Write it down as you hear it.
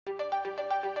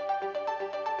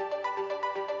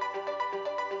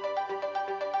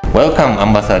Welcome,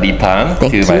 Ambassador Lee Pan,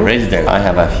 Thank to my you. residence. I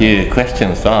have a few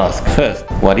questions to ask. First,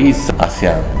 what is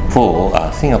ASEAN for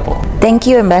Singapore? Thank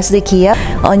you, Ambassador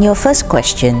Kiya. On your first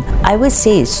question, I would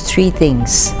say it's three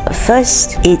things.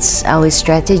 First, it's our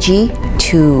strategy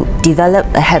to develop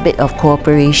a habit of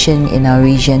cooperation in our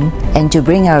region and to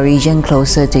bring our region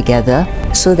closer together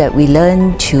so that we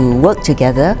learn to work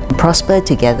together, prosper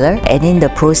together, and in the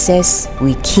process,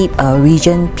 we keep our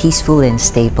region peaceful and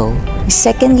stable.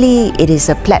 Secondly, it is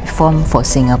a platform for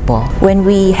Singapore. When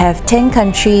we have 10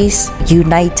 countries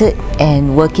united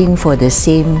and working for the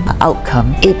same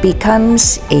outcome, it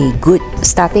becomes a good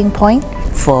starting point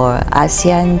for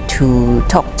ASEAN to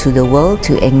talk to the world,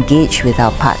 to engage with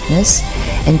our partners,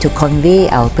 and to convey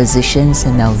our positions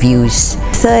and our views.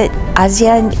 Third,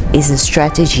 ASEAN is a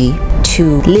strategy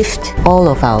to lift all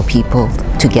of our people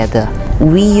together.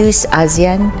 We use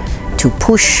ASEAN to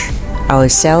push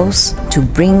ourselves, to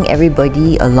bring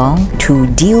everybody along, to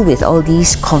deal with all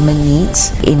these common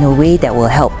needs in a way that will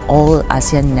help all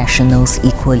ASEAN nationals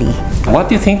equally. What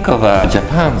do you think of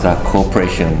Japan's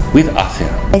cooperation with ASEAN?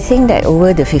 I think that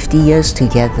over the 50 years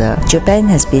together, Japan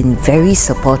has been very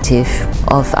supportive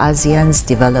of ASEAN's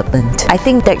development. I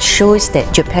think that shows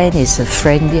that Japan is a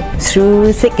friend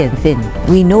through thick and thin.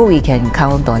 We know we can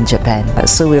count on Japan,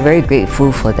 so we're very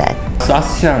grateful for that. As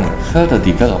ASEAN further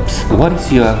develops, what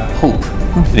is your hope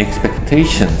and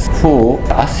expectations for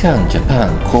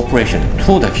ASEAN-Japan cooperation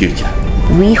for the future?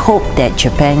 We hope that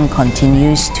Japan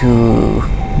continues to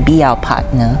be our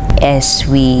partner as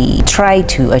we try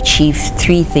to achieve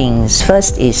three things.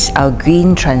 First is our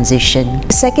green transition.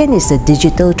 Second is the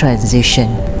digital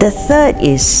transition. The third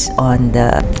is on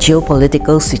the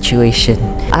geopolitical situation.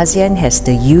 ASEAN has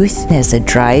the youth, has the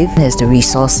drive, has the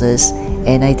resources,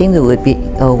 and I think it would be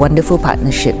a wonderful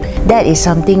partnership. That is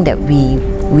something that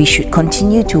we should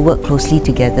continue to work closely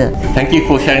together. Thank you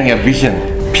for sharing your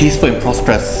vision. Peaceful and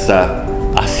prosperous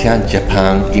ASEAN,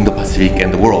 Japan, Indo-Pacific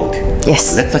and the world.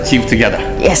 Yes. Let's achieve together.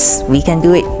 Yes, we can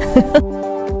do it.